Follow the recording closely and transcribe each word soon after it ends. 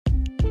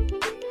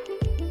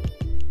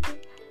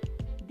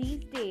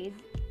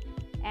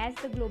As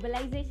the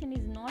globalization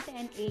is not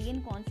an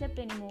alien concept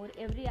anymore,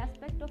 every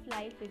aspect of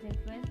life is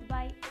influenced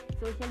by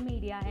social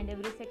media and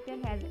every sector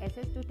has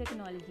access to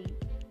technology.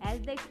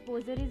 As the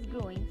exposure is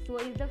growing, so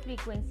is the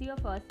frequency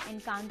of us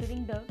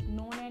encountering the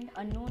known and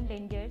unknown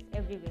dangers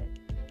everywhere.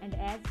 And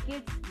as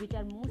kids, which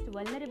are most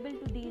vulnerable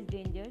to these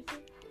dangers,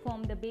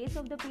 form the base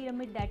of the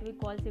pyramid that we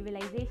call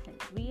civilization,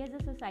 we as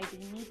a society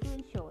need to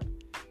ensure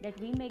that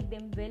we make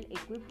them well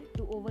equipped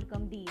to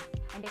overcome these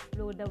and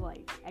explore the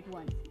world at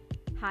once.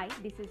 Hi,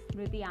 this is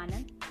Smriti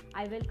Anand.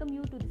 I welcome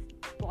you to this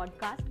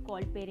podcast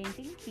called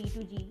Parenting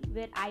P2G,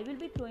 where I will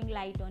be throwing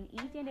light on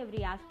each and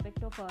every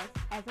aspect of us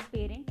as a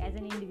parent, as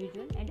an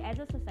individual, and as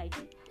a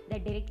society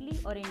that directly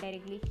or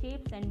indirectly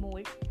shapes and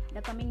molds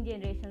the coming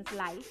generation's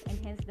life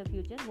and hence the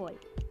future world.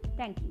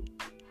 Thank you.